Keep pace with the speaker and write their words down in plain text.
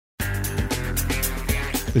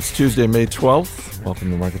It's Tuesday, May 12th. Welcome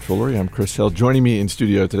to Market Foolery. I'm Chris Hill. Joining me in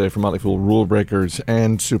studio today from Motley Fool Rule Breakers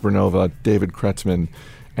and Supernova, David Kretzmann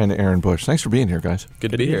and Aaron Bush. Thanks for being here, guys.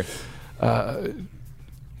 Good to be here.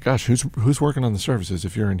 Gosh, who's working on the services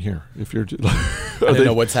if you're in here? If you're, I don't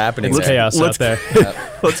know what's happening. It's chaos out there.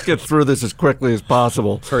 Let's get through this as quickly as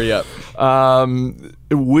possible. Hurry up.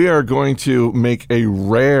 We are going to make a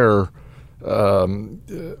rare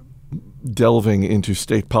delving into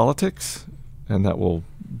state politics, and that will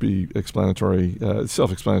be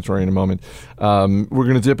self-explanatory in a moment. We're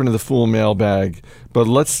going to dip into the Fool mailbag, but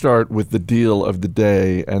let's start with the deal of the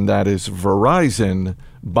day, and that is Verizon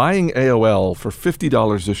buying AOL for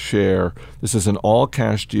 $50 a share. This is an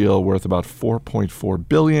all-cash deal worth about $4.4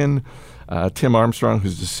 billion. Tim Armstrong,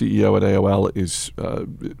 who's the CEO at AOL, is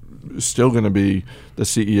still going to be the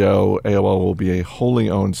CEO. AOL will be a wholly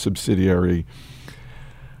owned subsidiary.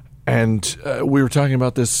 And we were talking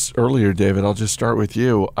about this earlier, David. I'll just start with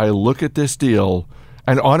you. I look at this deal,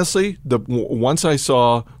 and honestly, once I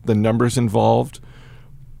saw the numbers involved,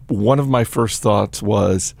 one of my first thoughts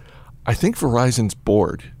was, I think Verizon's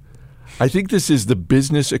bored. I think this is the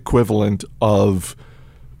business equivalent of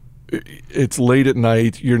it's late at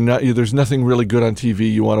night. There's nothing really good on TV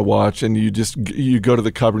you want to watch, and you go to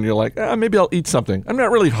the cupboard and you're like, maybe I'll eat something. I'm not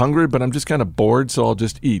really hungry, but I'm just kind of bored, so I'll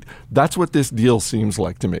just eat. That's what this deal seems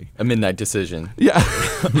like to me. A midnight decision. Yeah,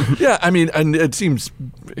 yeah. I mean, and it seems,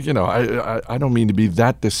 I don't mean to be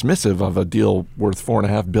that dismissive of a deal worth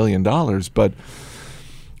 $4.5 billion, but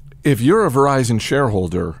if you're a Verizon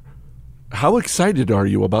shareholder, how excited are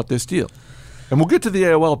you about this deal? And we'll get to the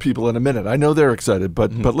AOL people in a minute. I know they're excited,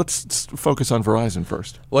 but let's focus on Verizon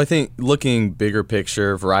first. Well, I think looking bigger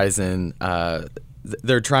picture, Verizon,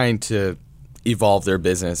 they're trying to evolve their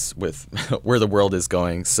business with where the world is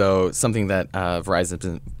going. So something that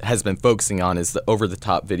Verizon has been focusing on is the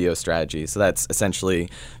over-the-top video strategy. So that's essentially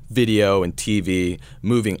video and TV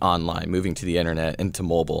moving online, moving to the internet and to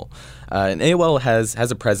mobile. And AOL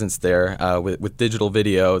has a presence there with digital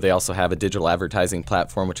video. They also have a digital advertising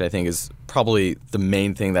platform, which I think is probably the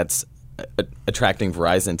main thing that's attracting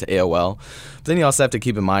Verizon to AOL. But then you also have to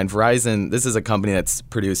keep in mind, Verizon, this is a company that's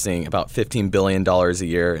producing about $15 billion a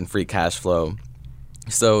year in free cash flow.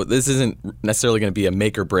 So this isn't necessarily going to be a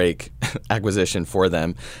make or break acquisition for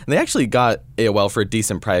them. And they actually got AOL for a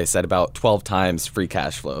decent price at about 12 times free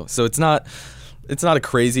cash flow. So it's not a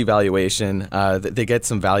crazy valuation. They get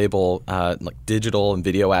some valuable like digital and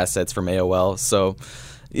video assets from AOL. So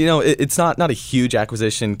it's not a huge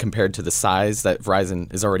acquisition compared to the size that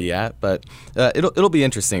Verizon is already at, but it'll be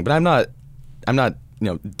interesting. But I'm not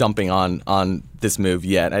dumping on this move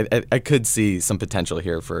yet. I could see some potential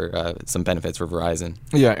here for some benefits for Verizon.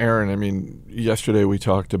 Yeah, Aaron. I mean, yesterday we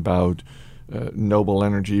talked about Noble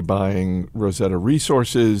Energy buying Rosetta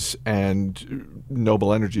Resources, and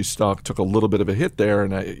Noble Energy stock took a little bit of a hit there.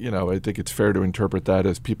 And I think it's fair to interpret that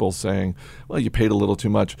as people saying, well, you paid a little too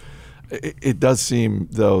much. It does seem,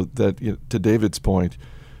 though, that to David's point,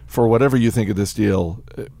 for whatever you think of this deal,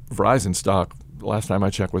 Verizon stock, last time I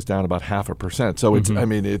checked, was down about 0.5%. So it's,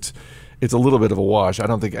 it's a little bit of a wash. I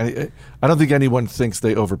don't think anyone thinks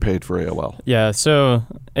they overpaid for AOL. Yeah, so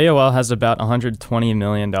AOL has about $120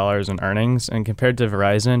 million in earnings, and compared to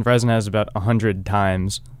Verizon has about 100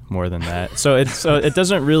 times more than that. So it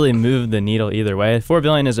doesn't really move the needle either way. $4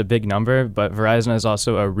 billion is a big number, but Verizon is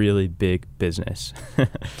also a really big business.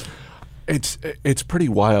 It's pretty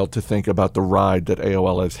wild to think about the ride that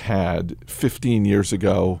AOL has had. 15 years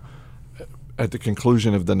ago, at the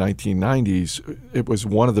conclusion of the 1990s, it was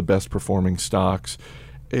one of the best performing stocks.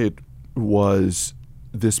 It was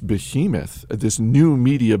this behemoth, this new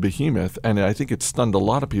media behemoth, and I think it stunned a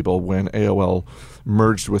lot of people when AOL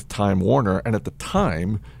merged with Time Warner. And at the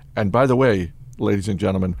time, and by the way, ladies and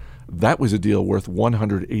gentlemen, that was a deal worth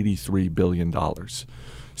 $183 billion.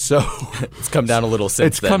 So it's come down a little since then.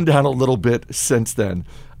 It's come down a little bit since then.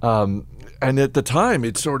 And at the time,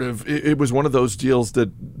 it was one of those deals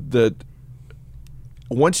that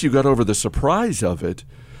once you got over the surprise of it,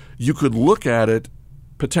 you could look at it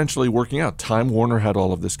potentially working out. Time Warner had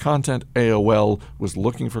all of this content. AOL was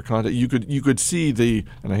looking for content. You could see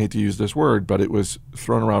and I hate to use this word, but it was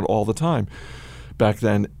thrown around all the time back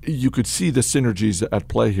then. You could see the synergies at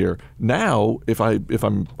play here. Now, if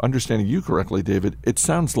I'm understanding you correctly, David, it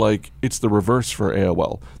sounds like it's the reverse for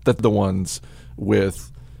AOL, that the ones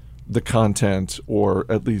with the content, or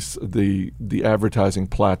at least the advertising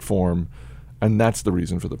platform, and that's the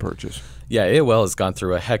reason for the purchase. Yeah, AOL has gone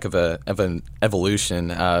through a heck of an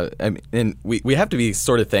evolution, and we have to be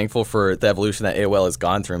sort of thankful for the evolution that AOL has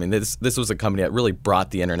gone through. I mean, this was a company that really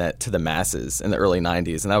brought the internet to the masses in the early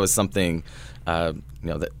 90s, and that was something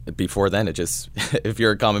that before then, it just if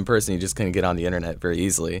you're a common person, you just couldn't get on the internet very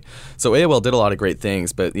easily. So AOL did a lot of great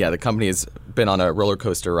things, but yeah, the company has been on a roller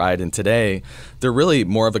coaster ride, and today they're really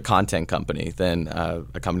more of a content company than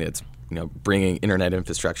a company that's bringing internet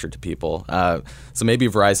infrastructure to people. So maybe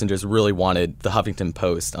Verizon just really wanted the Huffington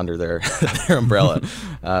Post under their umbrella.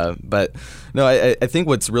 But no, I think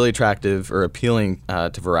what's really attractive or appealing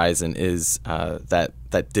to Verizon is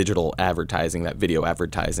that digital advertising, that video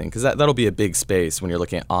advertising, because that'll be a big space when you're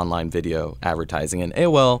looking at online video advertising. And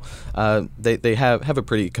AOL, they have a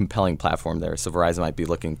pretty compelling platform there, so Verizon might be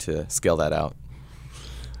looking to scale that out.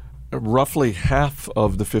 Roughly half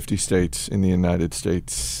of the 50 states in the United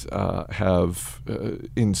States have,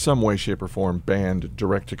 in some way, shape, or form, banned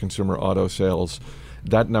direct-to-consumer auto sales.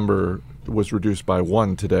 That number was reduced by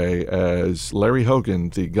 1 today as Larry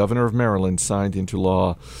Hogan, the governor of Maryland, signed into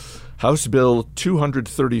law House Bill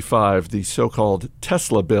 235, the so-called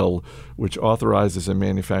Tesla bill, which authorizes a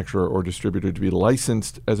manufacturer or distributor to be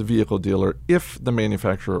licensed as a vehicle dealer if the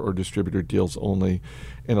manufacturer or distributor deals only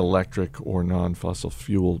in electric or non-fossil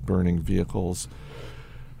fuel burning vehicles.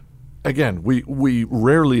 Again, we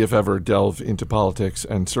rarely, if ever, delve into politics,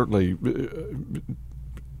 and certainly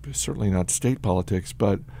not state politics,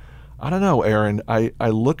 but I don't know, Aaron. I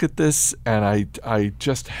look at this and I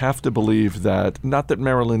just have to believe that, not that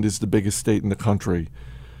Maryland is the biggest state in the country,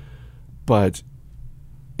 but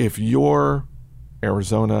if you're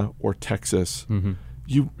Arizona or Texas,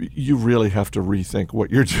 you really have to rethink what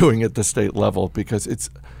you're doing at the state level, because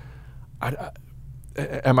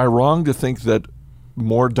am I wrong to think that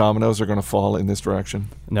more dominoes are going to fall in this direction?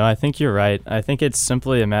 No, I think you're right. I think it's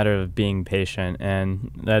simply a matter of being patient,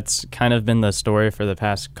 and that's kind of been the story for the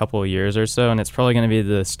past couple of years or so, and it's probably going to be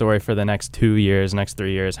the story for the next 2 years, next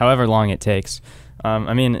 3 years, however long it takes.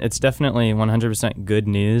 I mean, it's definitely 100% good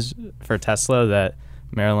news for Tesla that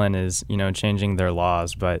Maryland is, changing their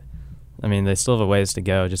laws, but I mean, they still have a ways to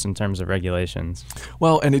go just in terms of regulations.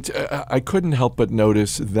 Well, and I couldn't help but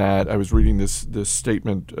notice that I was reading this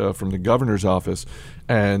statement from the governor's office,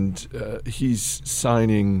 and he's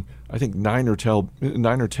signing, I think, 9 or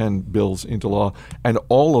 10 bills into law, and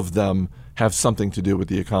all of them have something to do with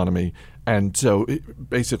the economy. And so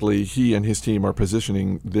basically he and his team are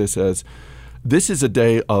positioning this as, this is a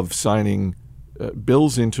day of signing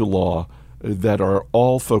bills into law that are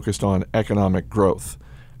all focused on economic growth.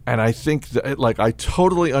 And I think that, I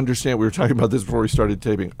totally understand. We were talking about this before we started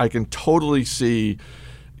taping. I can totally see,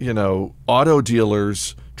 auto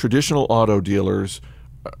dealers, traditional auto dealers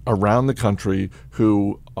around the country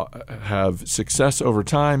who have success over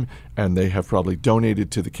time, and they have probably donated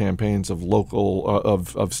to the campaigns of local,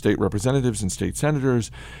 of state representatives and state senators,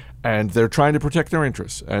 and they're trying to protect their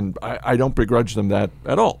interests. And I don't begrudge them that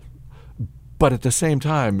at all. But at the same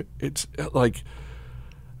time, it's like,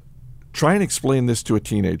 try and explain this to a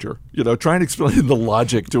teenager. Try and explain the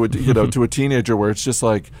logic to a teenager, where it's just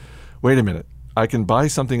like, wait a minute, I can buy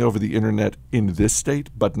something over the internet in this state,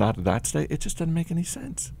 but not that state. It just doesn't make any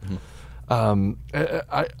sense.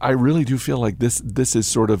 I really do feel like this is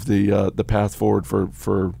sort of the path forward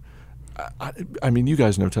for. I mean, you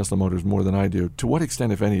guys know Tesla Motors more than I do. To what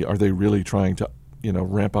extent, if any, are they really trying to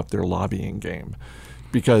ramp up their lobbying game?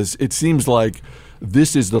 Because it seems like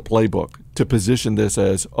this is the playbook to position this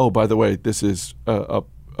as, oh, by the way, this is a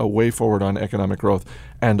way forward on economic growth.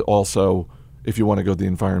 And also, if you want to go the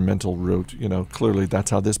environmental route, clearly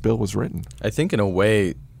that's how this bill was written. I think in a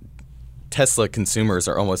way, Tesla consumers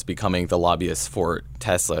are almost becoming the lobbyists for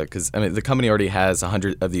Tesla, because the company already has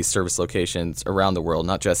 100 of these service locations around the world,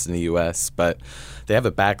 not just in the U.S., but they have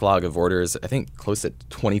a backlog of orders, I think close to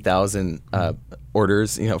 20,000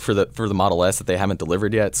 orders, for the Model S that they haven't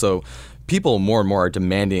delivered yet. So people more and more are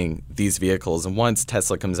demanding these vehicles. And once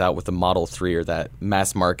Tesla comes out with the Model 3 or that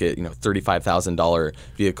mass market, $35,000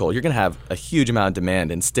 vehicle, you're going to have a huge amount of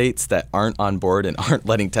demand. In states that aren't on board and aren't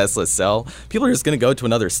letting Tesla sell, people are just going to go to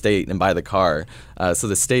another state and buy the car. So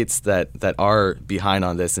the states that are behind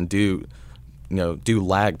on this and do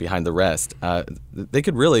lag behind the rest, they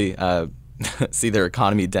could really see their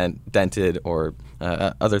economy dented or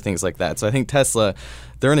other things like that. So I think Tesla,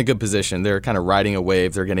 they're in a good position. They're kind of riding a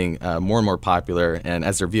wave. They're getting more and more popular. And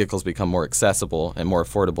as their vehicles become more accessible and more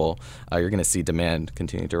affordable, you're going to see demand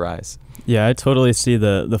continue to rise. Yeah, I totally see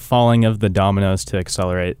the falling of the dominoes to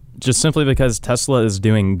accelerate, just simply because Tesla is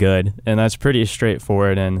doing good, and that's pretty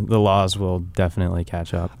straightforward, and the laws will definitely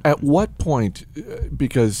catch up. At what point,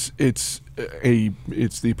 because it's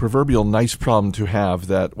the proverbial nice problem to have,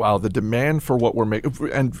 that, wow, the demand for what we're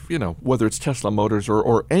making, and whether it's Tesla Motors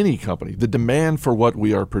or any company, the demand for what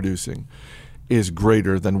we are producing is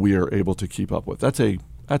greater than we are able to keep up with. That's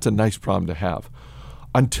a nice problem to have.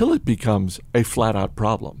 until it becomes a flat-out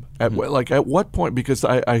problem. At what point? Because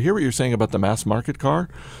I hear what you're saying about the mass market car.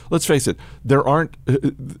 Let's face it, there aren't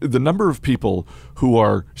the number of people who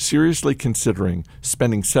are seriously considering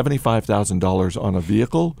spending $75,000 on a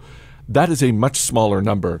vehicle. That is a much smaller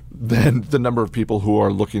number than the number of people who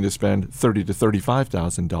are looking to spend $30,000 to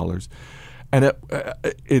 $35,000. And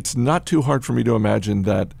it's not too hard for me to imagine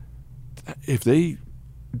that if they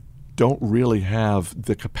don't really have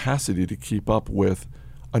the capacity to keep up with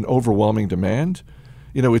an overwhelming demand,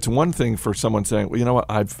 it's one thing for someone saying, well, you know what,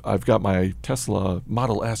 I've got my Tesla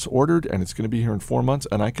Model S ordered and it's going to be here in 4 months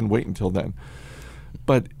and I can wait until then.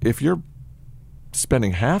 But if you're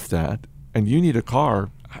spending half that and you need a car,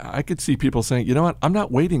 I could see people saying, you know what, I'm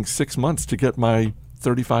not waiting 6 months to get my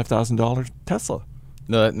 $35,000 Tesla.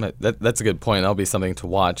 No, that's a good point. That'll be something to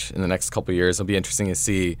watch in the next couple of years. It'll be interesting to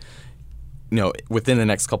see, within the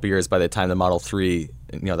next couple of years, by the time the Model 3,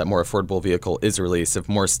 that more affordable vehicle is released, if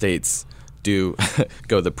more states do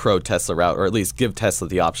go the pro-Tesla route, or at least give Tesla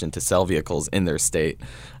the option to sell vehicles in their state.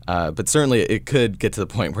 But certainly it could get to the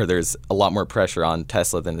point where there's a lot more pressure on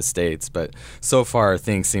Tesla than the states. But so far,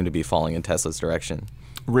 things seem to be falling in Tesla's direction.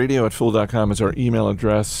 Radio@fool.com is our email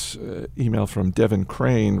address. Email from Devin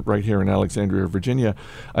Crane right here in Alexandria, Virginia.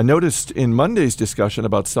 I noticed in Monday's discussion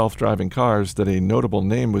about self-driving cars that a notable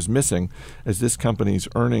name was missing as this company's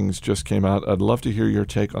earnings just came out. I'd love to hear your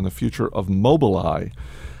take on the future of Mobileye.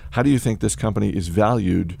 How do you think this company is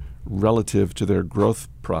valued relative to their growth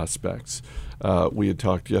prospects? We had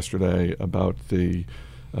talked yesterday about the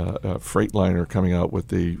Freightliner coming out with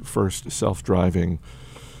the first self-driving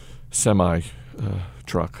semi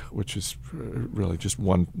truck, which is really just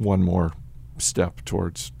one more step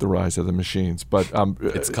towards the rise of the machines. But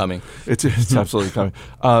it's coming. It's absolutely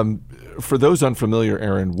coming. For those unfamiliar,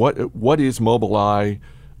 Aaron, what is Mobileye?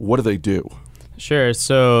 What do they do? Sure.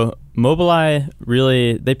 So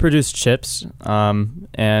Mobileye they produce chips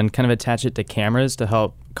and kind of attach it to cameras to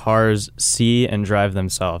help cars see and drive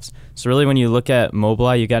themselves. So really, when you look at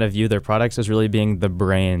Mobileye, you got to view their products as really being the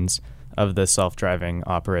brains of the self-driving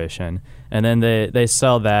operation. And then they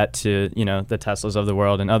sell that to, the Teslas of the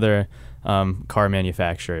world and other car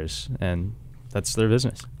manufacturers, and that's their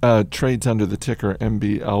business. Trades under the ticker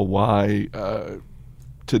MBLY.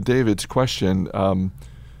 To David's question,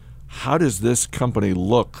 how does this company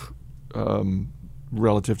look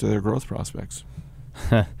relative to their growth prospects?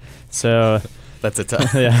 So that's a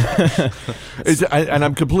tough. Yeah. And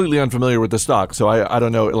I'm completely unfamiliar with the stock, so I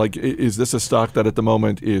don't know. Like, is this a stock that at the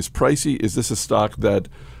moment is pricey? Is this a stock that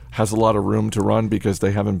has a lot of room to run because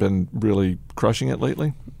they haven't been really crushing it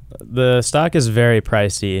lately? The stock is very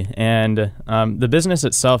pricey, and the business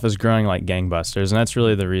itself is growing like gangbusters, and that's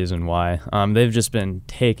really the reason why. They've just been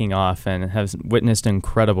taking off and have witnessed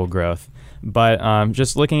incredible growth. But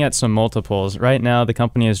just looking at some multiples, right now the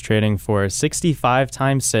company is trading for 65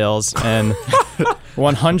 times sales and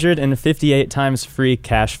 158 times free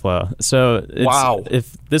cash flow. So wow.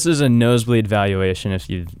 If this is a nosebleed valuation, if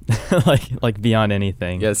you like beyond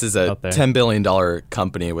anything. Yeah, this is a $10 billion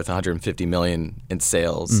company with $150 million in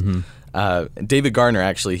sales. Mm-hmm. David Gardner,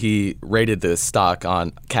 actually, he rated the stock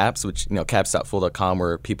on Caps, which, caps.fool.com,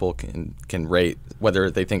 where people can rate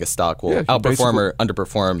whether they think a stock will outperform or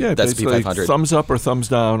underperform the S&P 500. Thumbs up or thumbs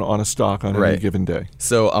down on a stock on any given day.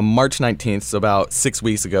 So on March 19th, so about 6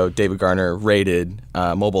 weeks ago, David Gardner rated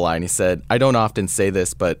Mobileye, and he said, "I don't often say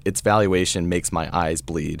this, but its valuation makes my eyes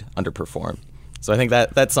bleed, underperform." So I think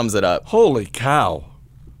that sums it up. Holy cow.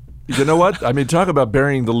 You know what? I mean, talk about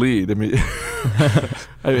burying the lead. I mean,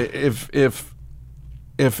 if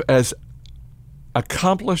as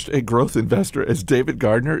accomplished a growth investor as David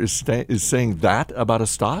Gardner is saying that about a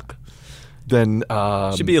stock, then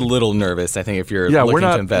should be a little nervous. I think if you're looking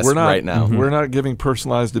to invest right now, we're not giving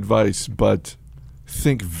personalized advice, but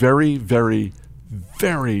think very, very,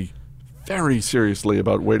 very, very seriously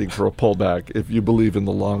about waiting for a pullback if you believe in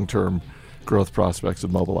the long-term growth prospects of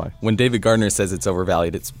Mobileye. When David Gardner says it's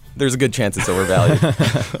overvalued, there's a good chance it's overvalued.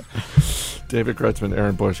 David Kretzmann,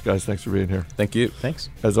 Aaron Bush, guys, thanks for being here. Thank you. Thanks.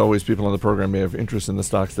 As always, people on the program may have interest in the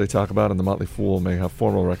stocks they talk about, and the Motley Fool may have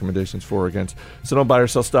formal recommendations for or against. So don't buy or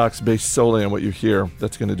sell stocks based solely on what you hear.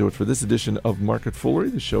 That's going to do it for this edition of Market Foolery.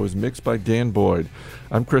 The show is mixed by Dan Boyd.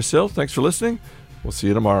 I'm Chris Hill. Thanks for listening. We'll see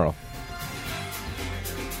you tomorrow.